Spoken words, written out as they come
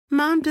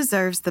Mom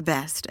deserves the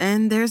best,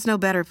 and there's no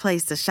better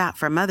place to shop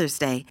for Mother's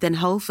Day than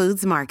Whole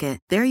Foods Market.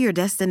 They're your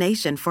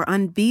destination for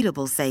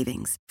unbeatable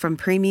savings, from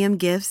premium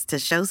gifts to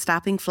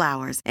show-stopping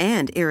flowers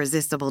and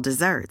irresistible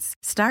desserts.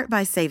 Start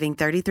by saving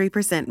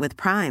 33% with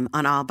Prime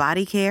on all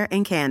body care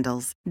and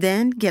candles.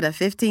 Then get a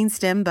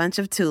 15-stem bunch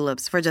of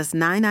tulips for just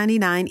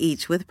 $9.99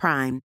 each with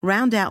Prime.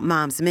 Round out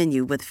Mom's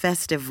menu with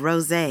festive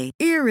rosé,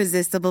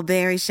 irresistible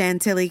berry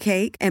chantilly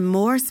cake, and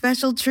more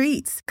special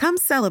treats. Come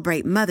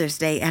celebrate Mother's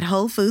Day at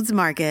Whole Foods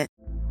Market.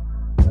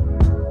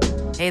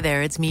 Hey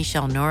there, it's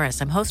Michelle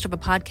Norris. I'm host of a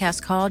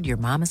podcast called Your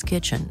Mama's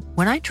Kitchen.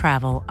 When I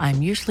travel,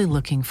 I'm usually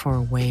looking for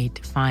a way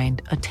to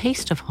find a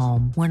taste of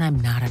home when I'm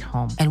not at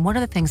home. And one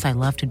of the things I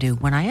love to do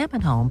when I am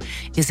at home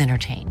is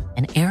entertain.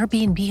 And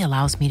Airbnb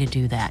allows me to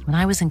do that. When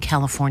I was in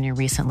California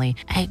recently,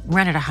 I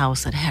rented a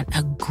house that had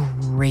a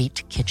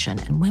great kitchen.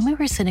 And when we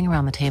were sitting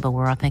around the table, we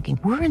were all thinking,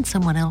 we're in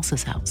someone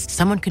else's house.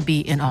 Someone could be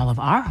in all of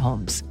our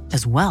homes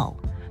as well.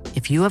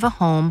 If you have a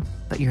home,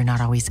 but you're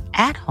not always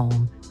at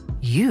home,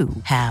 you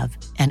have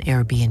an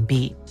Airbnb.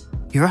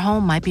 Your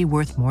home might be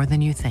worth more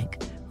than you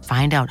think.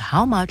 Find out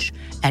how much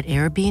at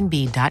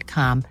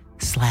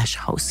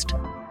airbnb.com/host. Down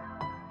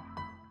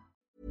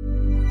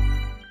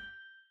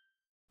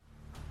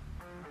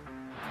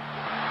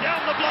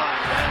the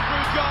blind,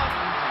 Andrew John.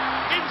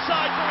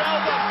 Inside for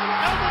Albert.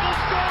 Albert will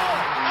score.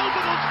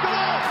 Albert will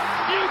score.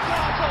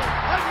 Newcastle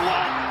have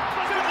won.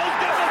 Siddle's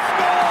going to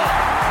score.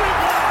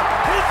 Fiddler,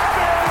 it's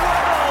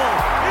farewell.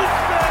 It's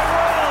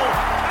farewell.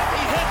 And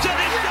he hits it.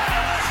 He's got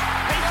it.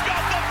 He's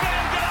got the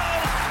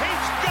Bengals.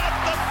 He's got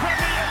the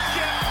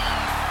Premiership.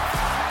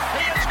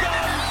 He has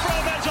gone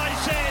from, as I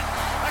said,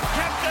 a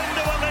captain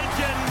to a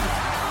legend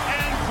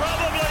and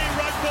probably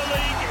rugby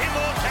league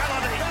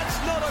immortality. That's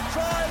not a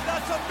try.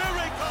 That's a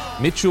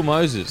miracle. Mitchell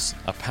Moses,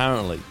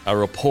 apparently, a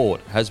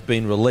report has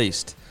been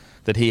released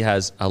that he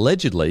has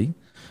allegedly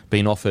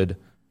been offered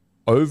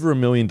over $1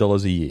 million a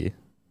year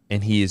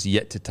and he is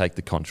yet to take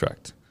the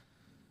contract.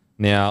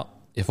 Now,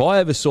 if I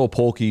ever saw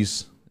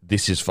Porky's,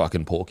 this is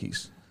fucking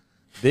Porky's.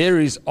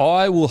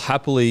 I will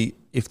happily,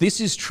 if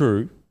this is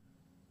true,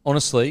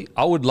 honestly,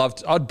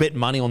 I'd bet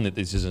money on that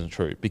this isn't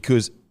true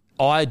because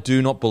I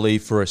do not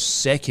believe for a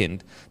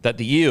second that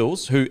the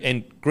Eels,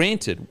 and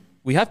granted,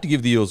 we have to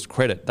give the Eels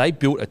credit. They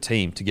built a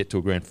team to get to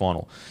a grand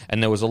final.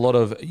 And there was a lot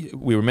of,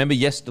 we remember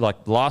the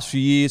last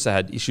few years, they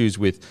had issues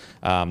with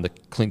the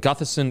Clint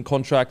Gutherson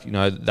contract. You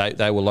know,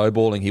 they were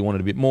lowballing. He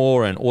wanted a bit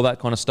more and all that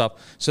kind of stuff.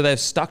 So they've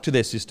stuck to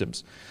their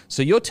systems.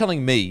 So you're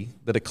telling me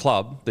that a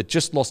club that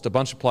just lost a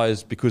bunch of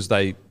players because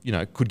they,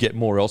 could get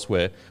more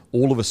elsewhere,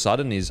 all of a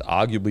sudden is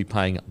arguably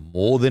paying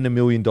more than $1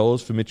 million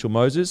for Mitchell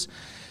Moses?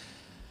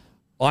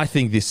 I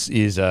think this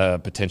is a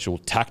potential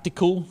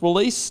tactical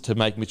release to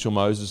make Mitchell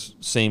Moses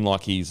seem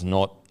like he's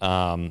not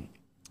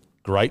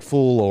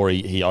grateful or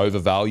he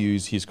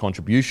overvalues his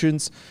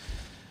contributions.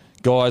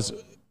 Guys,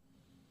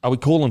 are we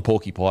calling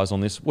Porky Pies on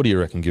this? What do you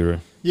reckon, Guru?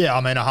 Yeah,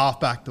 I mean, a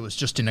halfback that was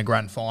just in a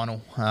grand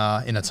final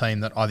in a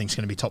team that I think is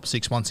going to be top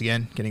six once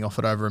again, getting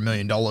offered over $1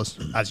 million.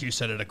 As you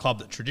said, at a club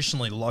that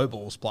traditionally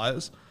lowballs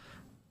players.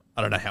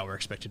 I don't know how we're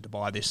expected to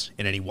buy this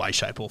in any way,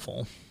 shape or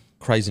form.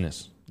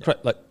 Craziness. Yeah.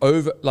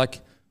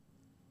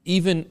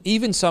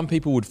 Even some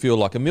people would feel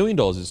like $1 million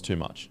is too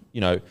much.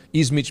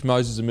 Is Mitch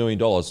Moses $1 million?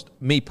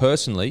 Me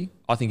personally,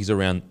 I think he's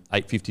around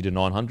 $850 to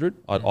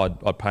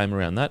 $900. I'd pay him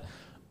around that.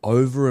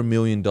 Over $1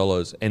 million.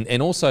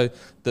 And also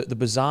the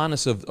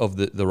bizarreness of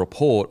the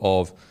report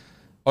of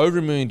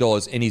over $1 million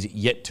and he's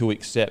yet to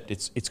accept.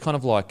 It's kind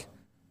of like,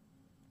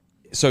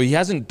 so he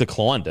hasn't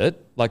declined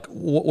it. Like,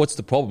 what's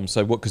the problem?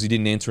 So what, because he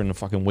didn't answer in a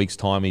fucking week's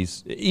time,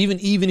 he's, even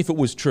if it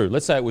was true,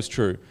 let's say it was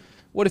true,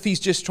 what if he's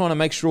just trying to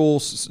make sure all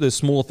the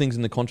smaller things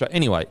in the contract?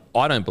 Anyway,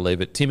 I don't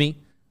believe it. Timmy,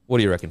 what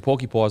do you reckon?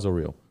 Porky Pies or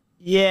real?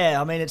 Yeah,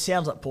 I mean, it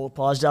sounds like pork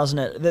pies, doesn't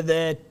it?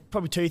 There are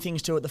probably two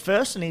things to it. The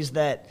first one is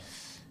that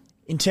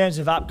in terms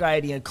of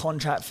upgrading a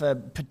contract for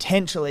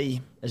potentially,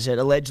 as I said,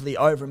 allegedly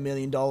over $1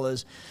 million,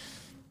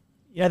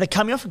 they're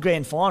coming off a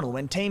grand final.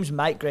 When teams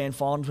make grand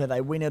finals where they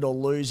win it or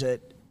lose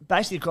it,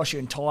 basically across your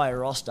entire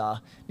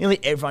roster, nearly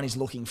everyone is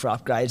looking for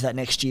upgrades that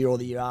next year or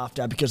the year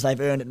after because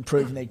they've earned it and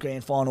proven they're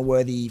grand final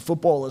worthy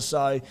footballers.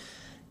 So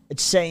it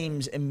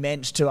seems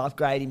immense to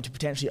upgrade him to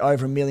potentially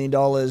over $1 million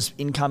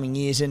in coming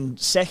years. And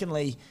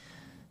secondly,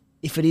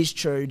 if it is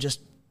true, just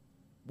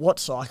what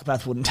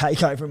psychopath wouldn't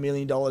take over $1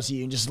 million a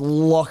year and just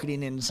lock it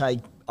in and say,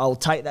 I'll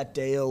take that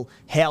deal,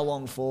 how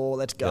long for,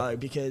 let's go.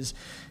 Yep. Because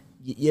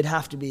you'd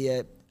have to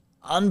be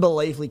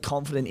unbelievably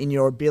confident in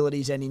your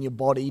abilities and in your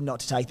body not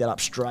to take that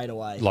up straight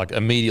away. Like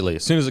immediately.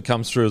 As soon as it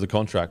comes through the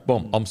contract,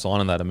 boom, I'm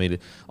signing that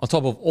immediately. On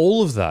top of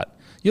all of that,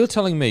 you're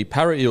telling me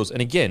Para Eels,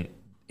 and again,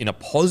 in a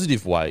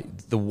positive way,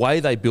 the way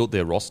they built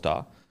their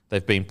roster,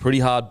 they've been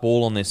pretty hard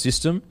ball on their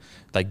system.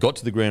 They got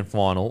to the grand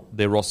final.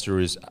 Their roster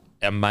is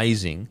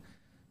amazing.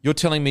 You're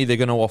telling me they're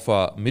going to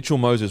offer Mitchell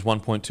Moses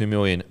 $1.2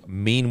 million.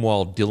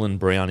 Meanwhile, Dylan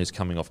Brown is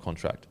coming off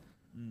contract.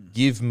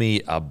 Give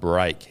me a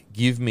break.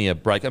 Give me a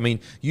break. I mean,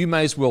 you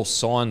may as well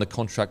sign the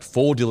contract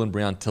for Dylan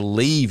Brown to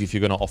leave if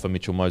you're going to offer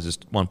Mitchell Moses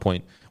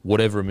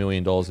 $1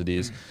 million it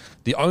is.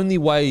 The only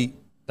way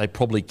they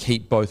probably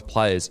keep both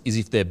players is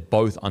if they're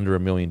both under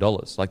 $1 million.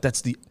 Like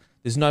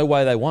there's no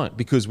way they won't,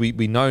 because we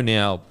know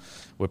now,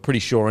 we're pretty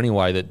sure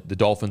anyway, that the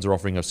Dolphins are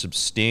offering a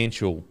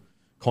substantial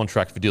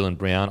contract for Dylan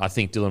Brown. I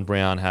think Dylan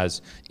Brown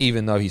has,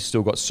 even though he's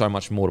still got so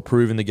much more to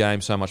prove in the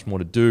game, so much more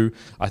to do,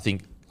 I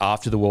think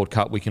after the World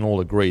Cup we can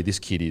all agree this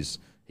kid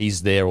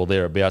he's there or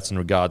thereabouts in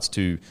regards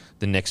to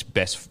the next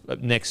big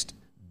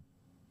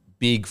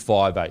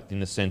 5'8", in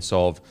the sense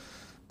of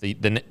the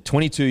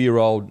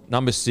 22-year-old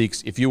number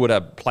 6. If you were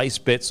to place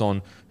bets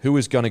on who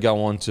is going to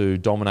go on to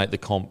dominate the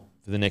comp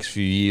for the next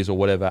few years or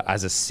whatever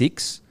as a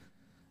 6,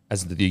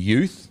 as the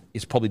youth,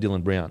 it's probably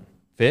Dylan Brown.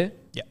 Fair?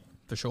 Yeah,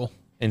 for sure.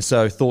 And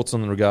so thoughts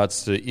on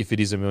regards to if it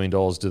is $1 million,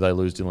 do they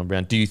lose Dylan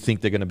Brown? Do you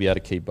think they're going to be able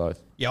to keep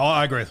both? Yeah,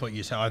 I agree with what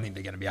you say. I think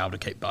they're going to be able to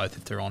keep both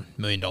if they're on $1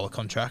 million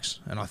contracts.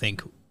 And I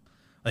think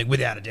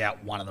without a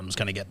doubt, one of them is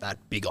going to get that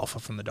big offer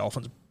from the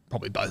Dolphins.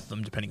 Probably both of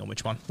them, depending on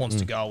which one wants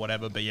to go or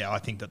whatever. But yeah, I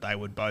think that they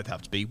would both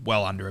have to be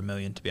well under $1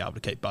 million to be able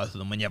to keep both of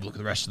them. When you have a look at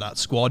the rest of that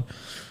squad,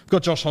 we've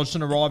got Josh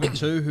Hodgson arriving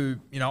too, who,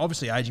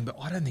 obviously aging, but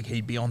I don't think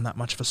he'd be on that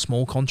much of a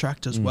small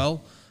contract as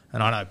well.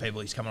 And I know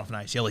he's coming off an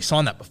ACL. He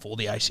signed that before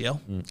the ACL.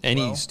 And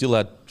he still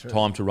had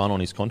time to run on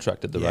his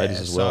contract at the Raiders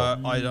as well.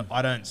 So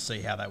I don't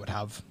see how they would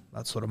have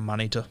that sort of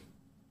money to...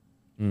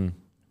 You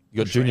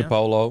got Junior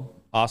Polo,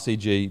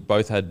 RCG,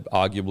 both had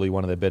arguably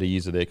one of their better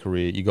years of their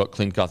career. You got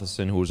Clint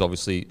Gutherson, who was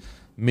obviously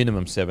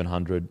minimum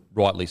 700,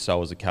 rightly so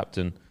as a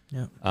captain.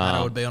 Yeah,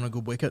 Matto would be on a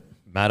good wicket.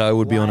 Matto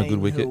would be on a good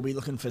wicket. He'll be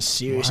looking for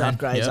serious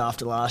upgrades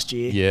after last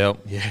year.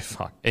 Yeah,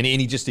 fuck. And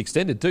he just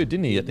extended too,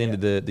 didn't he, at the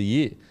end of the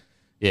year?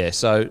 Yeah,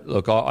 so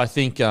look, I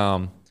think,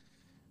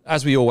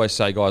 as we always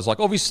say, guys, like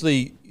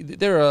obviously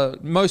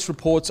most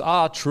reports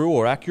are true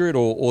or accurate,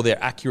 or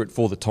they're accurate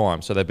for the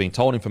time. So they've been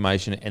told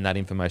information and that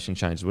information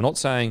changes. We're not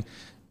saying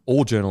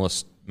all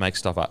journalists make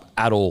stuff up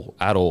at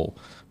all.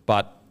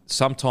 But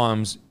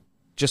sometimes,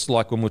 just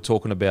like when we're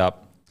talking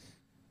about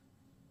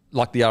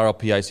like the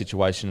RLPA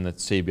situation in the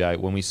CBA,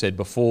 when we said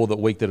before the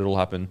week that it'll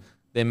happen,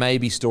 there may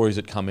be stories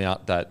that come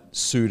out that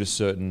suit a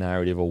certain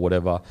narrative or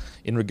whatever.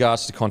 In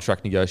regards to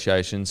contract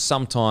negotiations,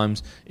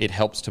 sometimes it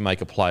helps to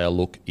make a player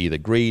look either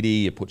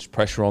greedy, it puts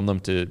pressure on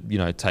them to,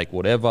 take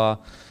whatever.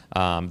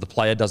 The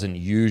player doesn't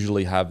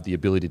usually have the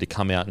ability to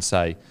come out and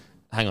say,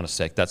 hang on a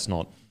sec, that's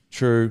not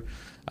true.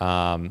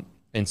 And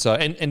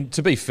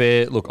to be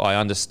fair, look, I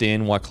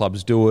understand why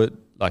clubs do it.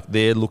 Like,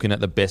 they're looking at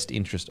the best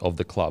interest of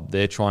the club.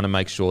 They're trying to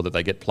make sure that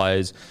they get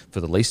players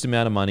for the least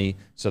amount of money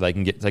so they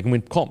can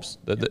win comps.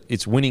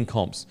 It's winning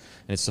comps,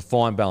 and it's a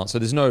fine balance. So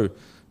there's no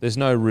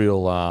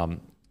real.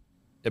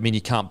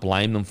 You can't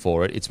blame them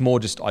for it. It's more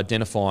just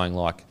identifying,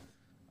 like,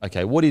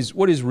 okay, what is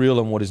real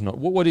and what is not.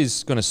 What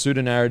is going to suit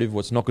a narrative?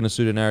 What's not going to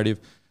suit a narrative?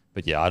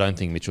 But yeah, I don't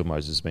think Mitchell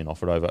Moses has been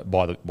offered over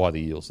by the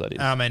Eels. That is.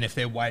 If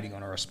they're waiting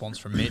on a response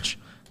from Mitch,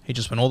 he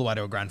just went all the way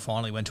to a grand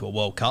final. He went to a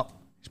World Cup.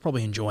 He's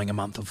probably enjoying a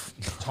month of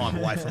time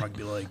away from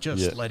rugby league.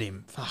 Just let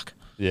him. Fuck.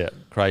 Yeah,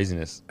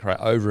 craziness.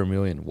 Over $1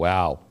 million.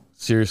 Wow.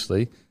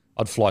 Seriously,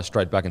 I'd fly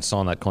straight back and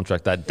sign that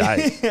contract that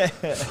day.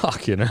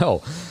 Fucking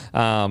hell.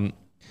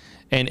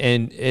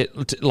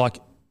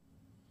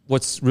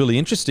 What's really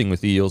interesting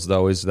with the Eels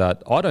though is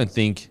that I don't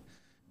think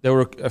there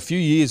were a few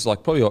years,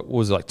 like probably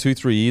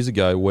 2-3 years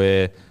ago,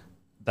 where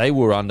they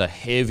were under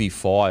heavy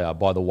fire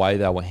by the way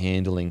they were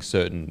handling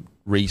certain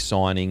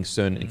re-signings,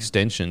 certain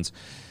extensions.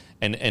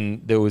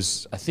 And there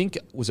was, I think,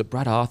 was it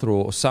Brad Arthur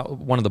or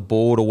one of the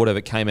board or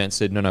whatever came out and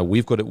said, no,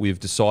 we've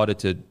decided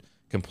to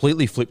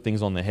completely flip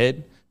things on the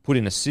head, put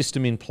in a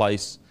system in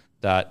place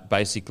that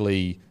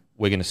basically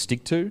we're going to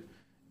stick to.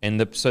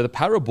 And so the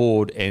Para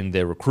board and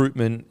their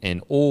recruitment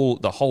and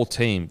the whole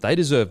team, they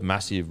deserve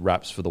massive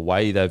raps for the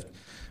way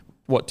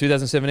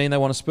 2017 they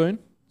won a spoon?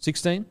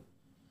 16?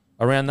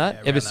 Around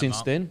that? Yeah, Ever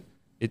since then,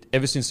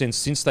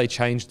 since they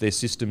changed their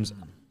systems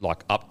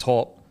like up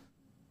top,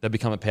 they've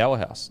become a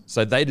powerhouse.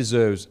 So they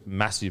deserve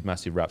massive,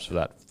 massive raps for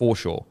that, for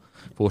sure.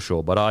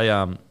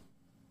 But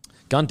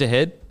gun to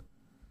head,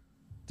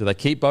 do they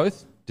keep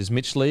both? Does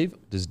Mitch leave?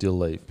 Does Dill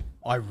leave?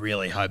 I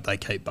really hope they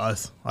keep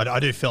both.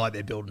 I do feel like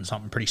they're building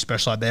something pretty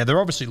special out there.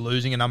 They're obviously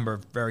losing a number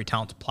of very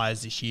talented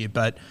players this year,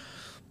 but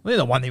I think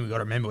the one thing we've got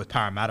to remember with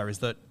Parramatta is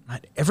that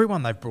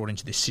everyone they've brought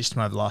into this system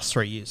over the last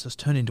 3 years has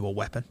turned into a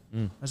weapon.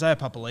 Isaiah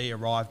Papali'i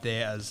arrived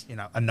there as,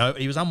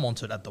 he was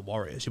unwanted at the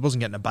Warriors. He wasn't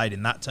getting a bait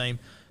in that team.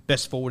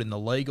 Best forward in the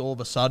league all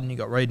of a sudden. You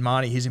got Reid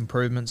Marnie, his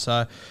improvement.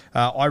 So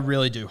I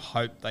really do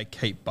hope they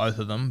keep both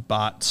of them.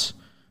 But,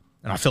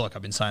 and I feel like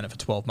I've been saying it for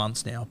 12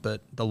 months now,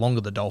 but the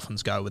longer the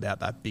Dolphins go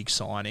without that big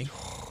signing,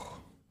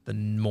 the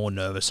more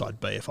nervous I'd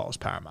be if I was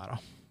Parramatta.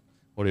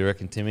 What do you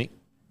reckon, Timmy?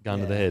 Gun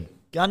to the head.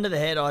 Gun to the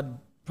head, I'd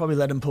probably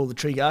let him pull the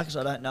trigger because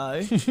I don't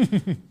know.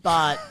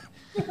 But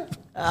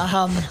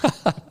I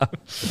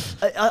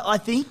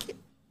think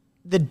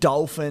the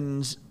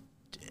Dolphins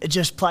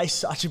just play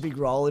such a big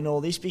role in all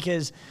this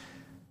because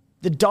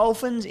the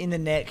Dolphins in the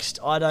next,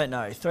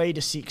 3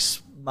 to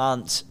 6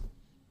 months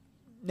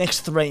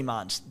next 3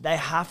 months, they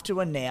have to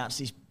announce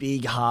this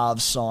big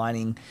halves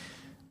signing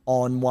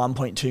on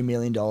 $1.2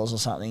 million or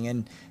something.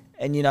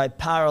 And you know,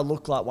 Para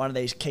looked like one of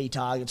these key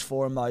targets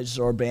for a Moses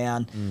or a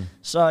Brown.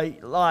 So,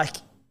 like,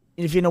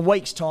 if in a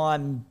week's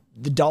time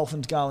the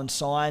Dolphins go and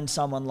sign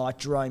someone like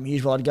Jerome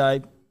Hughes, well, I'd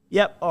go,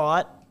 yep, all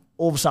right.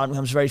 All of a sudden it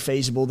becomes very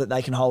feasible that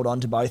they can hold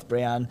on to both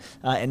Brown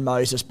and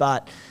Moses.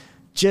 But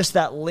just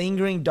that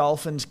lingering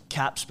Dolphins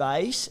cap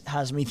space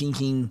has me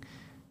thinking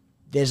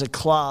there's a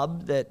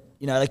club that,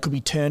 you know, they could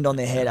be turned on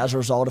their head as a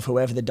result of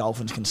whoever the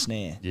Dolphins can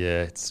snare.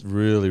 Yeah, it's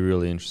really,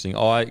 really interesting.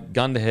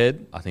 Gun to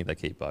head, I think they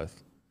keep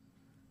both.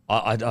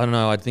 I don't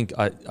know. I think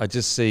I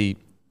just see,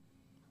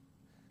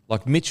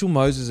 like, Mitchell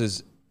Moses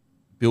has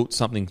built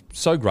something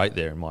so great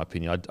there, in my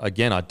opinion.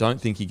 I don't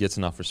think he gets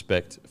enough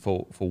respect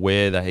for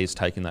where that he's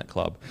taken that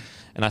club.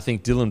 And I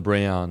think Dylan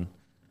Brown,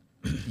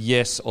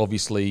 yes,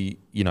 obviously,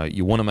 you know,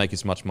 you want to make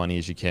as much money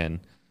as you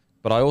can,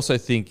 but I also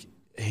think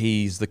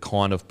he's the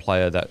kind of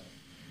player that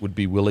would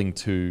be willing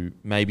to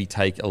maybe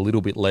take a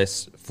little bit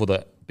less for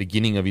the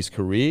beginning of his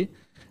career.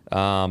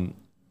 Not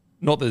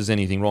that there's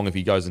anything wrong if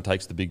he goes and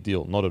takes the big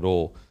deal, not at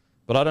all.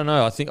 But I don't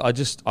know. I think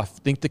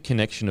the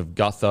connection of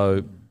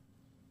Gutho,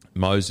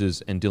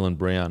 Moses and Dylan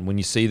Brown, when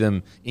you see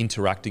them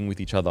interacting with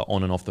each other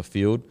on and off the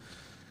field,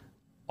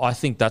 I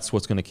think that's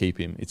what's going to keep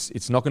him.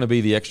 It's not going to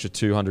be the extra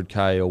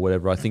 $200K or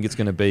whatever. I think it's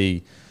going to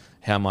be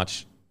how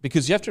much,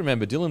 because you have to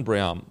remember Dylan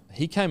Brown,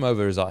 he came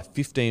over as a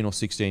 15 or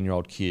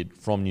 16-year-old kid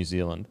from New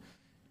Zealand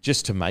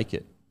just to make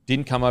it.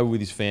 Didn't come over with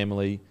his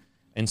family.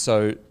 And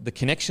so the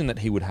connection that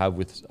he would have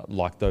with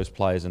like those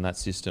players in that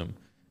system,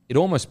 it'd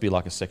almost be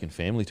like a second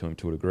family to him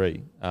to a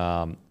degree.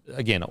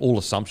 Again, all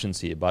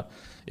assumptions here, but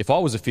if I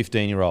was a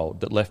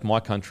 15-year-old that left my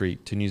country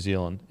to New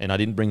Zealand and I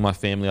didn't bring my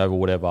family over,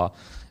 whatever,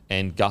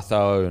 and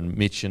Gutho and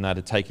Mitch and that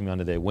had taken me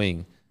under their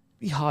wing, it'd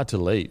be hard to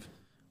leave.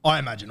 I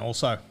imagine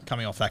also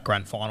coming off that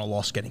grand final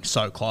loss, getting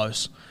so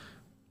close.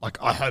 Like,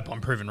 I hope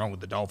I'm proven wrong with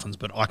the Dolphins,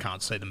 but I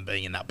can't see them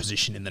being in that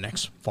position in the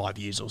next 5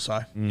 years or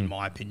so, in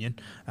my opinion.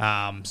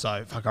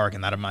 So, fuck, I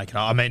reckon that'd make it.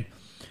 I mean,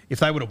 if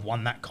they would have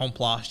won that comp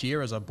last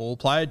year as a ball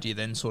player, do you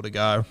then sort of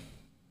go,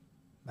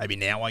 maybe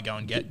now I go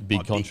and get big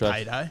my contract,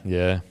 big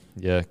payday?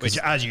 Yeah. Which,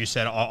 as you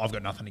said, I've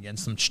got nothing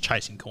against them. Just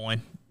chasing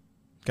coin.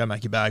 Go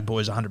make your bag,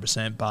 boys,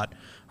 100%. But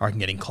I reckon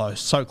getting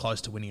so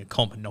close to winning a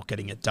comp and not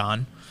getting it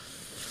done,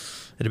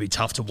 it'd be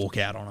tough to walk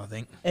out on, I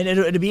think. And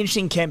it'll be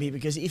interesting, Kempy,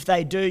 because if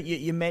they do,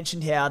 you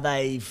mentioned how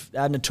they've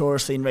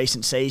notoriously in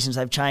recent seasons,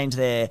 they've changed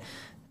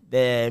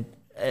their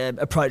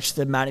approach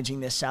to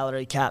managing their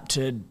salary cap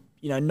to,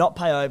 you know, not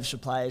pay overs for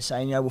players,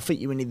 saying, you know, we'll fit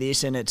you into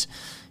this, and it's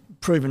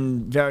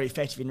proven very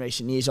effective in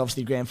recent years,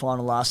 obviously the grand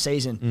final last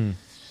season.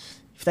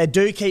 If they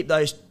do keep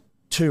those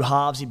two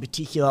halves in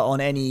particular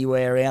on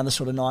anywhere around the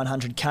sort of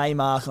 900K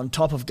mark, on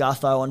top of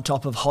Gutho, on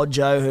top of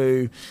Hodjo,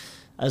 who,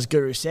 as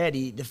Guru said,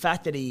 the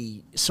fact that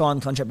he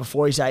signed the contract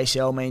before his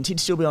ACL means he'd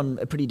still be on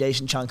a pretty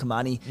decent chunk of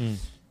money.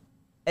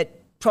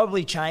 It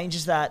probably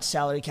changes that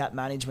salary cap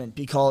management,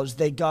 because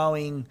they're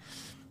going,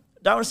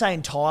 don't want to say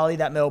entirely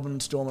that Melbourne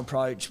Storm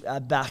approach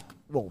back,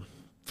 well,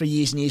 for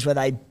years and years, where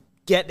they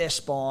get their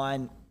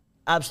spine,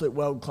 absolute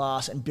world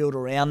class, and build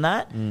around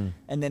that. And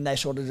then they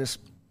sort of just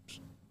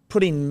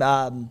put in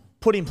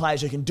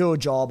players who can do a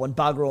job on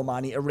bugger all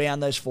money around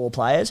those four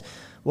players.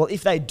 Well,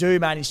 if they do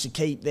manage to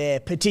keep their,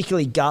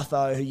 particularly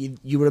Gutho, who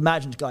you would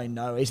imagine is going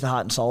no, he's the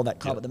heart and soul of that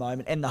club at the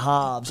moment, and the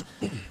halves,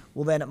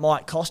 well, then it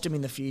might cost him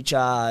in the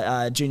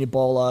future. Junior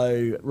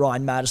Bolo,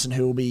 Ryan Madison,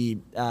 who will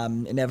be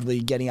inevitably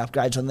getting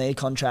upgrades on their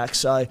contracts.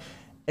 So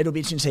it'll be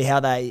interesting to see how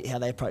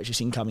they approach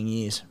this in coming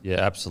years.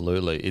 Yeah,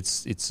 absolutely.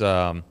 It's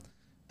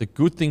the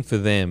good thing for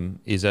them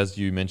is, as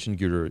you mentioned,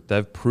 Guru,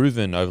 they've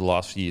proven over the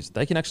last few years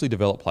they can actually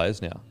develop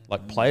players now.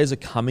 Like, players are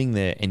coming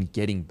there and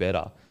getting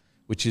better,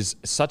 which is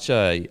such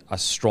a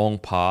strong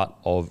part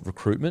of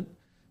recruitment,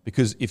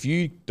 because if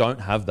you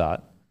don't have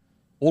that,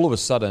 all of a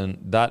sudden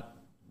that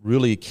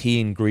really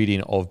key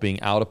ingredient of being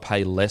able to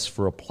pay less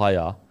for a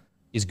player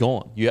is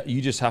gone.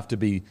 You just have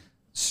to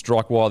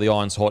strike while the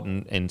iron's hot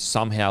and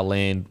somehow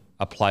land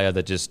a player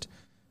that just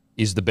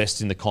is the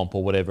best in the comp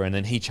or whatever, and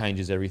then he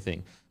changes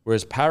everything.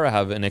 Whereas Para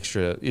have an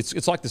extra,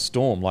 it's like the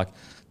Storm, like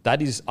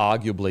that is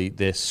arguably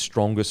their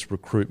strongest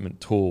recruitment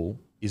tool,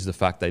 is the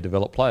fact they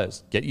develop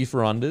players. Get you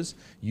for unders,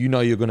 you know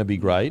you're going to be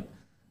great,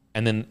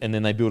 and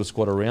then they build a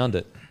squad around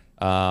it.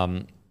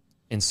 And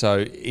so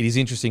it is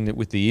interesting that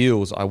with the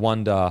Eels, I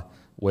wonder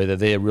whether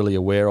they're really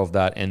aware of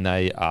that and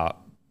they are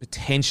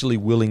potentially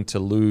willing to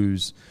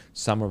lose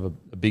some of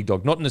a big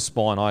dog. Not in the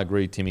spine, I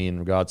agree, Timmy, in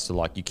regards to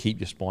like you keep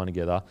your spine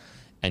together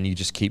and you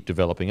just keep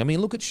developing. I mean,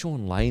 look at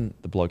Sean Lane,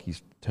 the bloke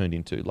he's turned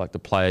into, like the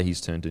player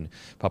he's turned into.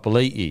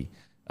 Papali'i.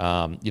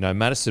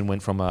 Madison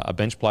went from a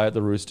bench player at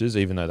the Roosters,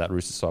 even though that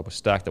Roosters side was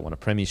stacked, they won a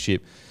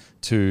premiership,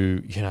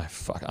 to,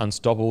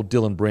 unstoppable.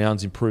 Dylan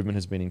Brown's improvement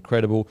has been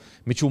incredible.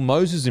 Mitchell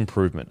Moses'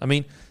 improvement. I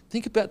mean,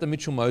 think about the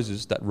Mitchell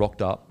Moses that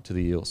rocked up to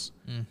the Eels.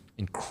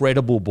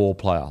 Incredible ball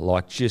player,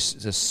 like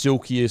just the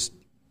silkiest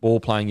ball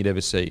playing you'd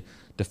ever see.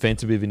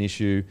 Defensive of an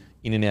issue,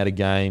 in and out of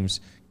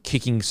games,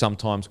 kicking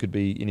sometimes could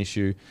be an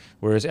issue.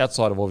 Whereas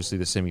outside of obviously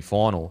the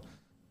semi-final,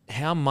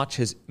 how much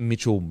has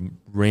Mitchell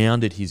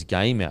rounded his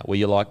game out where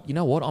you're like, you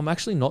know what, I'm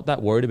actually not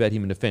that worried about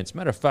him in defence.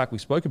 Matter of fact, we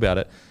spoke about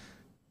it.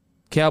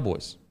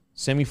 Cowboys,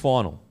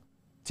 semi-final,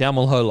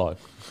 Taumalolo.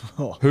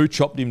 Who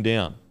chopped him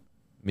down?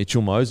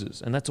 Mitchell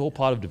Moses. And that's all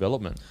part of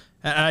development.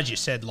 And as you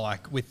said,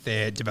 like with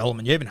their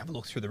development, you even have a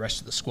look through the rest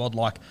of the squad,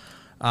 like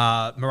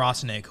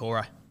Marasa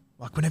Niokore.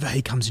 Like whenever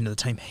he comes into the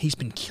team, he's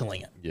been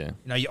killing it. Yeah. You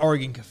know, your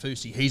Oregon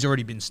Kafusi, he's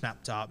already been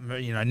snapped up.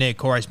 You know,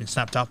 Niakore's been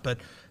snapped up, but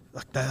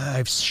like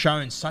they've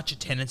shown such a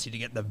tendency to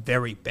get the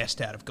very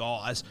best out of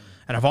guys.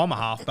 And if I'm a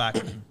halfback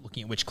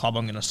looking at which club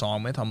I'm going to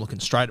sign with, I'm looking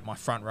straight at my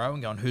front row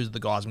and going, who's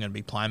the guys I'm going to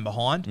be playing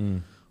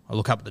behind? I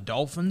look up at the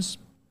Dolphins,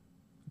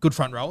 good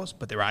front rowers,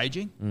 but they're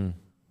aging.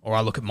 Or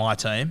I look at my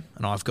team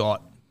and I've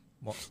got,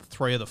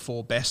 3 of the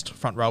 4 best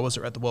front rowers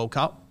are at the World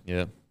Cup.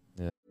 Yeah.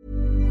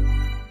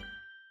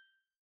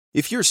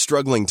 If you're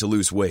struggling to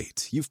lose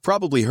weight, you've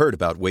probably heard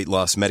about weight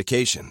loss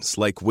medications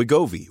like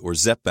Wegovy or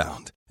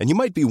Zepbound, and you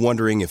might be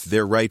wondering if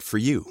they're right for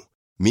you.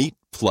 Meet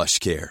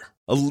PlushCare,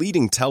 a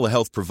leading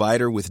telehealth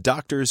provider with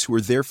doctors who are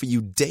there for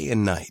you day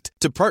and night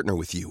to partner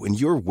with you in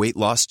your weight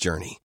loss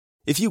journey.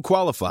 If you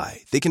qualify,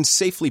 they can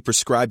safely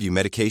prescribe you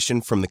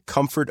medication from the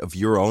comfort of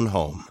your own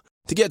home.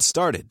 To get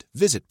started,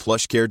 visit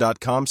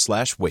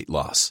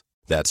plushcare.com/weightloss.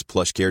 That's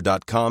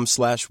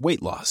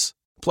plushcare.com/weightloss.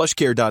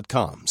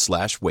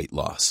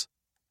 plushcare.com/weightloss.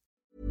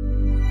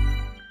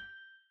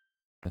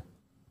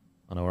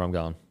 I know where I'm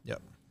going.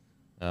 Yep.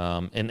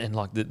 And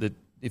like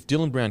if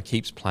Dylan Brown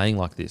keeps playing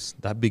like this,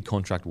 that big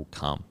contract will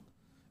come.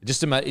 It just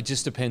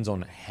depends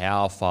on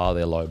how far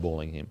they're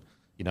lowballing him.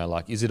 You know,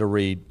 like is it a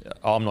Reed?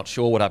 I'm not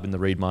sure what happened in the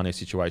Reed Manu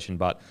situation,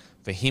 but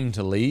for him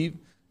to leave,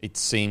 it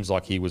seems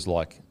like he was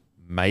like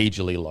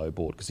majorly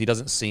lowballed because he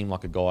doesn't seem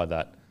like a guy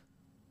that.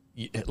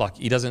 Like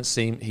he doesn't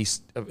seem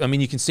I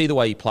mean, you can see the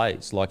way he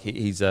plays. Like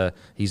he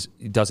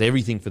does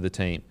everything for the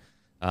team.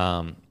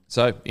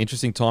 So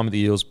interesting time of the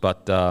Eels,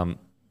 but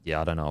yeah,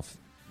 I don't know if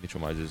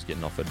Mitchell Moses is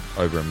getting offered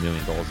over $1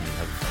 million and he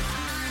hasn't taken it.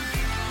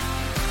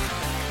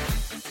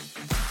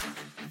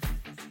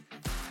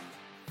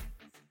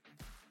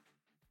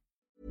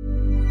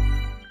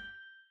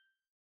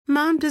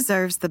 Mom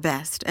deserves the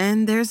best,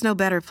 and there's no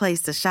better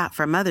place to shop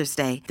for Mother's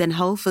Day than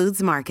Whole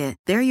Foods Market.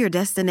 They're your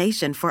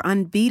destination for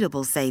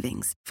unbeatable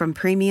savings, from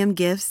premium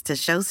gifts to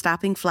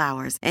show-stopping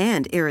flowers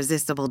and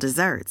irresistible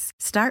desserts.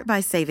 Start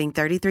by saving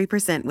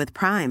 33% with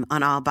Prime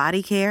on all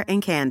body care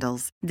and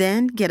candles.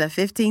 Then get a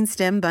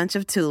 15-stem bunch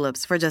of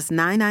tulips for just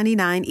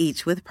 $9.99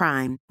 each with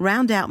Prime.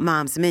 Round out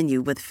Mom's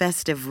menu with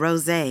festive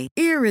rosé,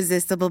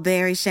 irresistible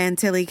berry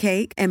chantilly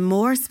cake, and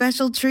more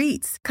special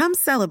treats. Come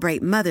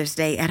celebrate Mother's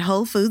Day at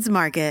Whole Foods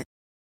Market.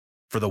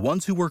 For the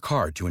ones who work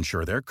hard to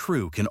ensure their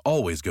crew can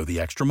always go the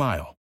extra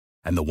mile,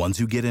 and the ones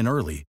who get in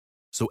early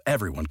so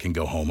everyone can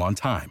go home on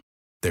time,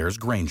 there's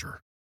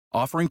Grainger,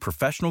 offering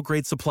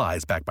professional-grade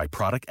supplies backed by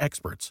product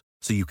experts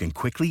so you can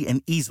quickly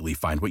and easily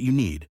find what you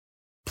need.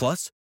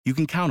 Plus, you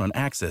can count on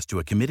access to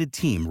a committed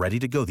team ready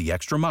to go the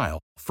extra mile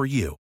for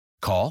you.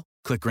 Call,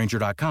 click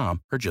Grainger.com,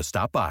 or just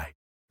stop by.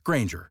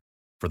 Grainger,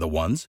 for the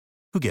ones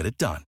who get it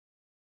done.